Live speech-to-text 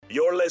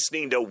You're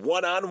listening to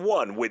One on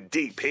One with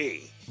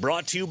DP.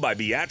 Brought to you by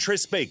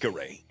Beatrice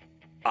Bakery.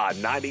 On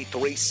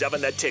 93.7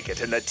 The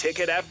Ticket and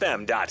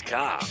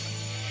theticketfm.com.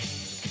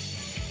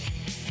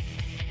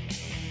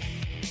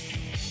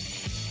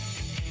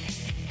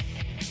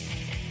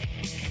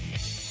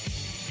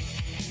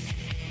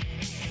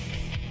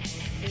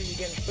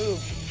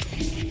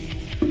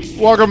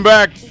 Welcome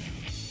back.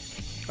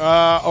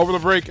 Over the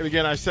break, and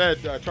again, I said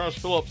Charles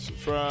Phillips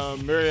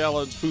from Mary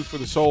Ellen's Food for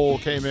the Soul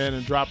came in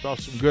and dropped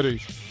off some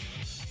goodies.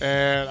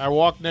 And I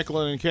walked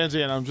Nicklin and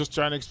Kenzie, and I'm just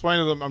trying to explain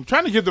to them. I'm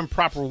trying to give them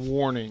proper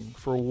warning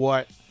for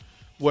what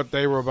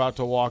they were about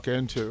to walk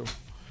into.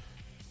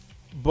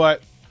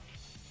 But,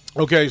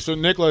 okay, so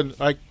Nicklin,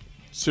 like,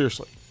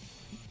 seriously,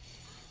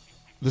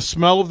 the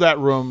smell of that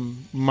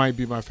room might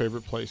be my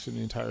favorite place in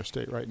the entire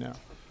state right now.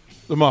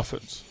 The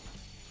muffins.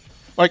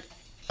 Like,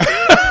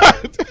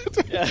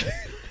 yeah.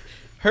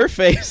 Her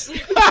face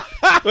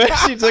when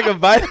she took a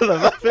bite of the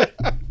muffin.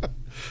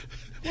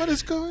 What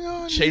is going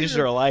on Changed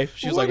here? her life.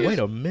 She was like, wait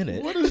a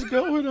minute. What is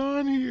going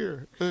on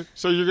here?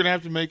 So you're going to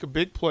have to make a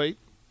big plate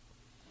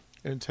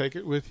and take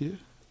it with you.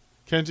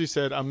 Kenzie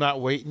said, I'm not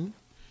waiting.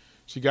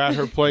 She got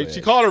her plate.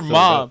 She called her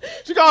mom.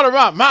 She called her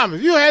mom. Mom,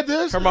 have you had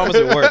this? Her mom was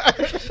at work.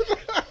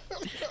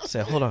 I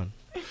said, hold on.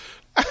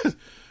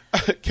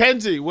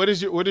 Kenzie, what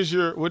is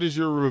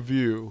your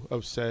review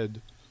of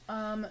said?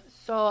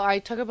 So I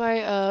took a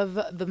bite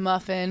of the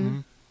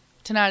muffin,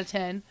 10 out of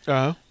 10.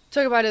 Uh-huh.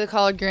 Took a bite of the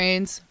collard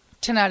greens,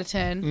 10 out of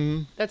 10.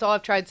 Mm-hmm. That's all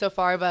I've tried so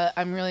far, but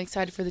I'm really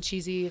excited for the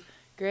cheesy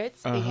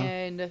grits.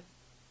 And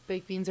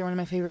baked beans are one of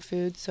my favorite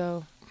foods,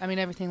 so, I mean,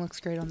 everything looks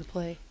great on the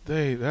plate.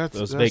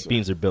 Those baked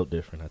beans are built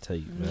different, I tell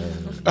you,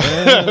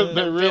 man.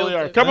 They really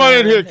are. Come on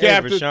in here,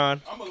 Captain.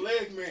 Vershan. I'm a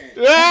leg man.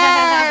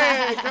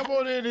 Hey, come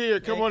on in here.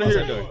 Come on in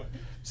here.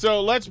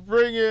 So let's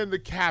bring in the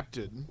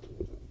captain,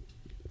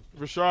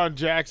 Vershan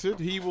Jackson.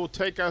 He will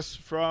take us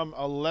from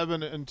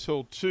 11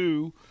 until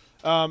 2.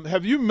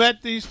 Have you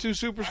met these two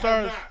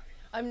superstars?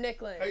 I'm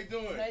Nicklin. How you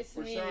doing? Nice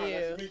to meet Vershan, you.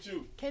 Nice to meet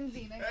you.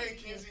 Kenzie, nice Hey, to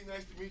meet you. Kenzie,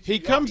 nice to meet you. He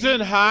comes in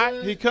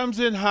hot. He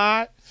comes in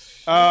hot.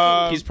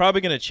 He's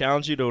probably going to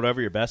challenge you to whatever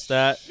you're best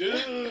at.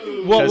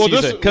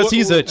 Because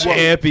he's a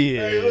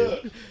champion. Hey,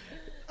 look.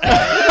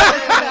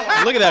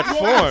 Look at that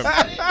form.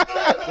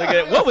 Look at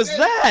it. What was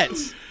that?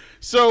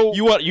 So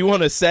You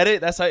want to set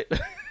it? That's how.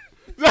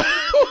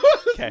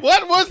 Okay.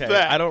 What was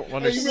that? I don't Hey, you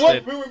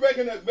understand. remember back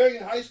in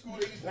high school,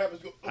 they used to have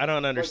us go. I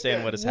don't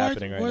understand what is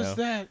happening right What now. was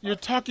that? You're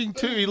talking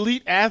to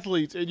elite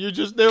athletes, and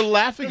they're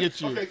laughing at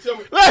you. Okay, tell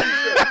me.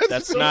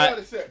 That's Tell me not how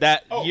to set.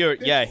 that. Oh, You're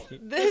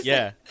this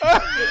yeah.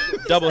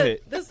 Double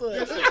hit. This one.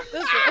 This one.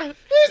 This one.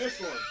 This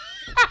one.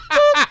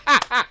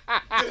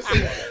 This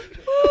one.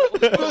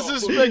 This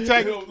is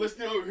spectacular. Let's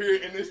stay over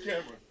here in this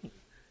camera.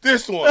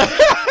 This one.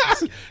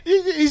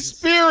 He's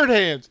spirit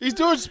hands. He's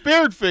doing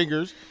spirit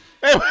fingers.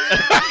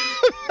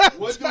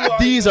 What do I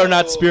These know? are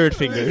not spirit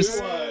fingers.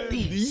 This one.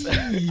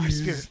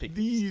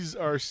 These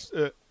are.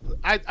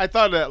 I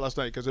thought of that last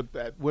night because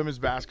at women's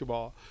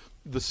basketball,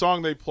 the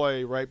song they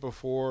play right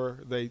before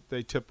they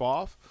tip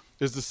off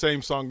is the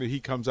same song that he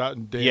comes out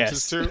and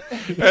dances to.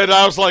 And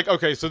I was like,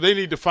 okay, so they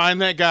need to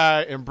find that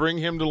guy and bring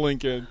him to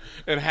Lincoln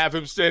and have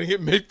him standing at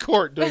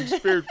midcourt doing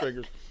spirit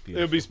fingers. It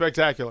would be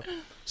spectacular.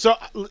 So,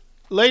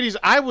 ladies,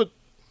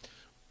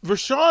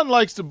 Vershan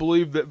likes to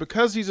believe that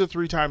because he's a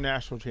 3-time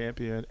national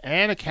champion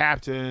and a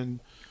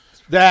captain,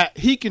 that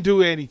he can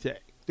do anything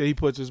that he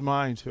puts his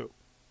mind to.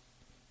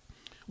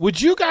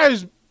 Would you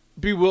guys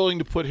be willing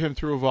to put him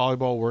through a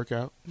volleyball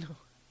workout?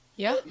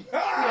 Yeah.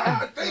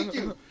 Thank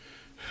you.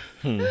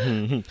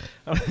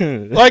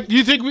 Like, do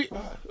you think we...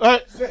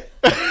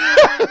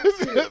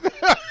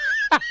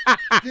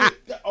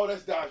 Oh,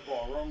 that's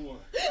dodgeball. Wrong one.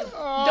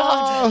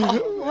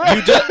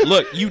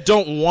 Look, you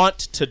don't want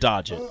to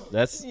dodge it.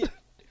 That's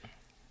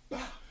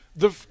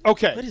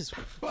okay. what is.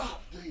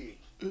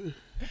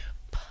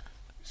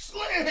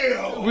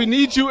 Slam. We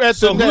need you at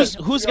So the net.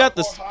 who's got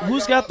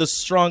the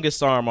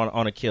strongest arm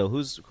on a kill?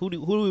 Who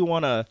do we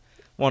want to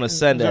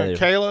send at him?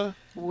 Kayla?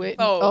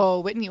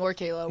 Whitney or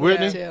Kayla.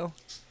 Whitney? Too.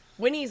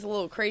 Winnie's a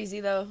little crazy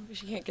though.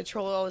 She can't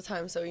control it all the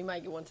time, so you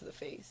might get one to the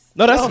face.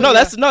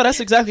 That's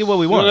exactly what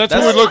we want. That's who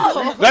we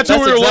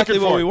were exactly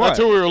looking what for. we want. That's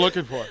who we were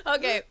looking for.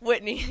 Okay,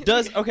 Whitney.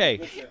 Does okay?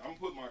 Listen, I'm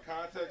putting my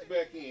contacts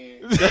back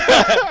in.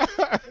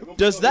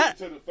 Does that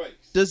To the face.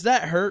 does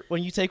that hurt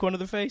when you take one to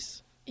the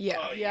face?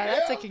 Yeah. Yeah,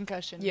 that's a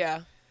concussion.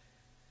 Yeah.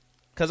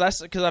 Because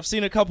I've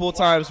seen a couple of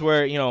times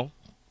where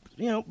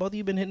both of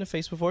you been hit in the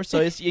face before,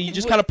 so you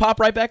just kind of pop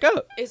right back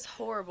up. It's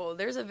horrible.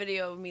 There's a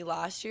video of me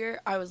last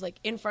year. I was like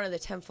in front of the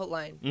 10-foot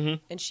line,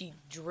 and she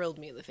drilled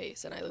me in the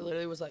face, and I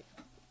literally was like,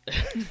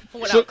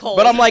 went out cold.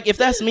 But I'm like, if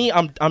that's me,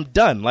 I'm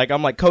done. Like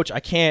I'm like, Coach, I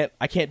can't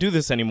do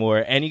this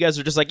anymore. And you guys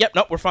are just like, yep,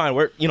 nope, we're fine.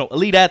 We're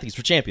elite athletes,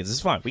 we're champions. It's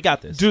fine. We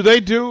got this. Do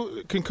they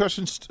do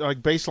concussions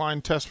like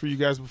baseline tests for you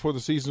guys before the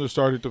season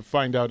started to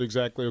find out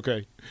exactly?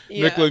 Okay,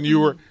 Yeah. Nicklin,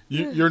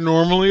 you're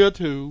normally a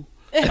 2.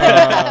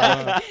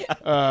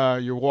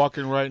 You're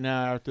walking right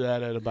now after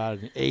that at about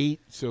an 8,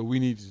 so we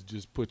need to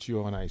just put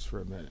you on ice for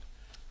a minute.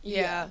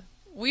 Yeah.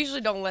 We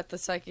usually don't let the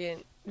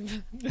second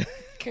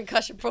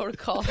concussion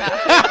protocol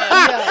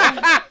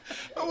happened.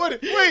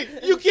 Wait,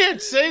 you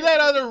can't say that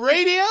on the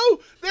radio?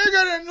 They're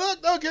going to look.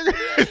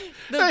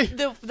 Okay.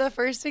 The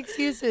first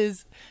excuse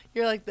is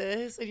you're like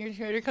this, and your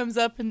trainer comes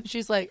up and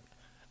she's like,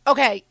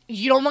 "Okay,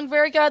 you don't look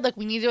very good. Like,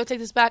 we need to go take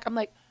this back." I'm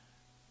like,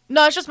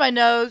 "No, it's just my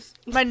nose.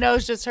 My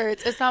nose just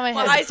hurts. It's not my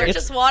head. My eyes are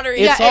just watery.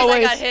 it's because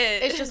always- I got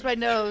hit. It's just my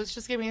nose.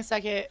 Just give me a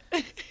second."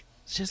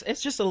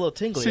 It's just a little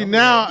tingly. See, over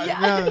now, there.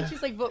 Yeah.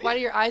 She's like, "But why do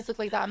your eyes look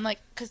like that?" I'm like,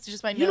 "Cause it's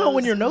just my nose." You know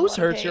when your I'm in a nose lot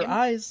of hurts, your pain."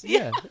 eyes.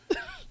 Yeah.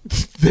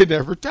 they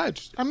never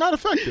touched. I'm not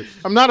affected.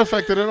 I'm not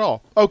affected at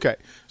all. Okay,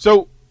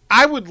 so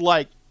I would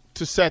like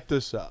to set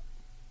this up.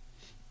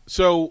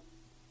 So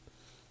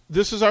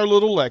this is our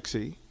little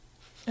Lexi.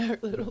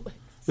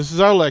 This is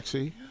our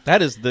Lexi.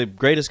 That is the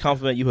greatest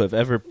compliment you have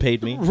ever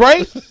paid me.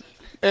 Right?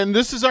 And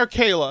this is our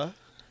Kayla.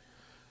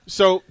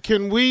 So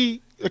can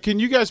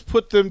you guys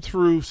put them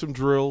through some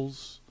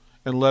drills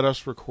and let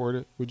us record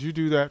it? Would you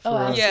do that for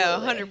us? Yeah,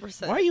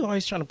 100%. Why are you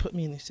always trying to put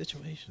me in these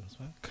situations,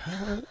 man?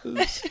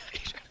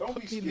 Don't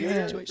be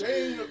scared.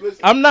 Listen,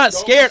 I'm not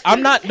don't be scared.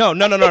 I'm not. No. I'm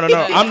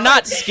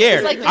not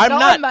scared. It's like, I'm on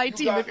not. my You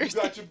team got, if you're you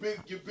got your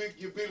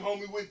big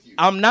homie with you.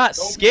 I'm not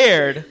Don't be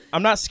scared.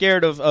 I'm not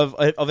scared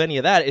of any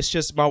of that. It's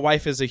just my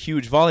wife is a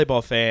huge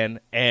volleyball fan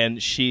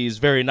and she's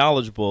very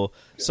knowledgeable.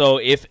 So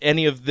if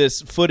any of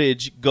this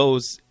footage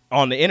goes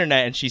on the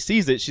internet and she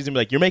sees it, she's gonna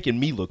be like, "You're making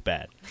me look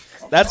bad."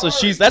 That's what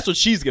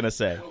she's gonna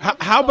say.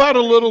 How about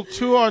a little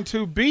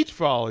 2-on-2 beach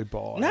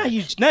volleyball? Now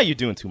you're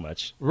doing too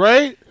much.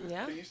 Right?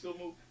 Yeah. Can you still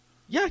move?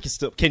 Yeah, I can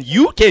still. Can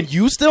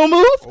you still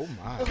move? Oh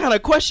my. What kind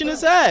of question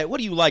is that?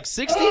 What are you, like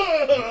 60?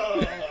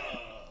 You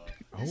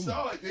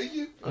saw it, didn't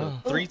you?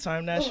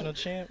 3-time national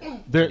champ.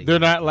 They're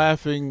not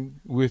laughing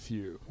with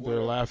you.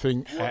 They're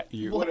laughing at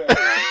you. Whatever.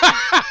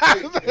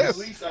 Hey, at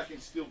least I can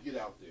still get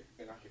out there.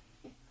 And I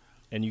can.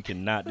 And you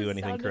cannot do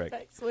anything Sound correct.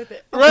 effects with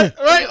it. Right?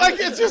 Like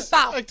it's just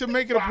like to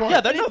make it a point.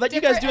 Yeah, that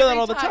you guys do that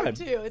all the Different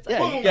time. every too. It's Yeah,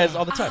 like, you guys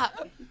all the time.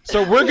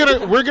 So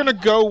we're gonna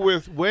go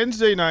with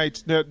Wednesday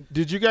nights. Now,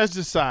 did you guys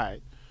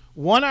decide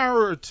 1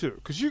 hour or 2?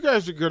 Because you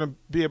guys are gonna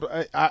be able.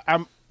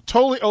 I'm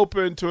totally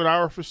open to an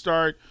hour for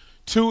start.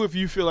 2 if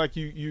you feel like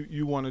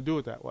you want to do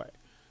it that way.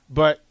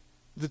 But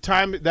the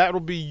time that'll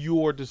be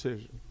your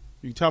decision.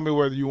 You tell me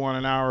whether you want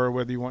an hour or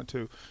whether you want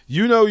 2.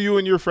 You know, you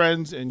and your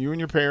friends and you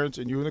and your parents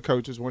and you and the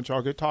coaches, once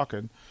y'all get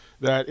talking,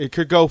 that it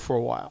could go for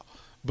a while.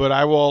 But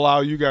I will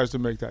allow you guys to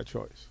make that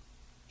choice.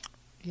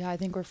 yeah, I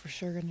think we're for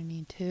sure gonna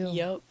need 2.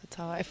 Yep. That's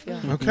how I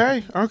feel.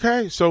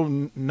 Okay.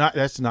 So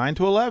that's 9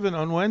 to 11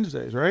 on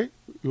Wednesdays, right?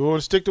 You want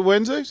to stick to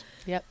Wednesdays?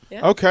 Yep.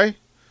 Yeah. Okay.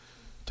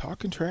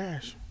 Talking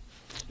trash.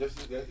 Is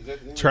that the name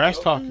of Trash the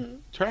show?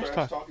 talking. Trash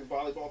Trash talking. talking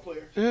volleyball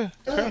players. Yeah.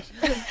 Trash.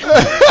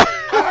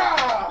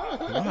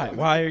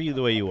 Why are you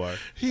the way you are?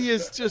 He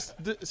is just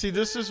see.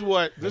 This is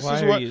what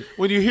Why are you-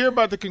 when you hear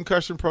about the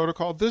concussion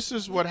protocol. This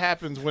is what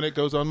happens when it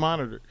goes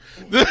unmonitored.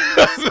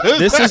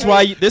 This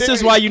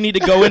is why you need to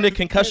go into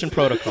concussion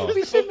protocol.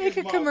 We should make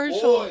a My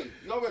commercial. boy,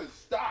 y'all better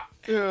stop.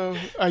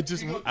 I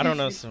just I don't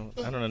know. So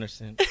I don't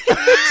understand.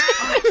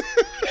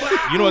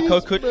 You know what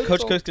Coach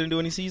Cook's gonna do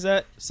when he sees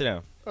that? Sit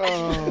down.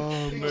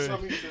 oh He gonna tell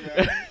man. me to sit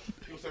down.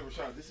 He gonna say,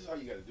 Vershan, this is how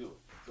you gotta do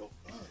it. Go.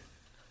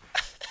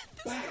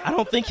 I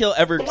don't think he'll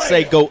ever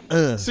say go.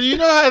 So you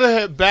know how they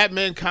have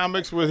Batman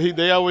comics where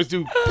they always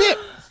do bip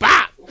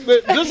bop.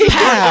 This is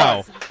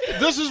Pow.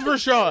 This is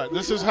Vershan.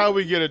 This is how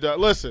we get it done.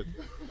 Listen,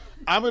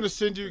 I'm going to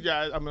send you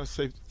guys. I'm going to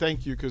say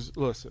thank you because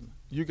listen,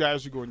 you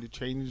guys are going to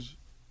change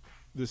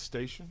this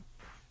station.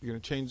 You're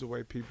going to change the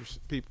way people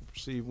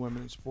perceive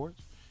women in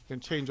sports. You're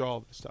going to change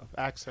all this stuff.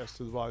 Access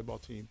to the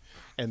volleyball team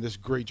and this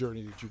great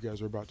journey that you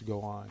guys are about to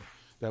go on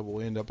that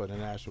will end up at a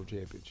national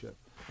championship.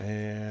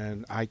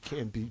 And I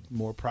can't be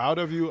more proud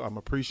of you. I'm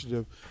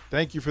appreciative.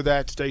 Thank you for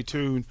that. Stay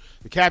tuned.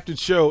 The Captain's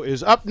Show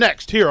is up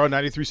next here on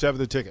 93.7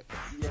 The Ticket.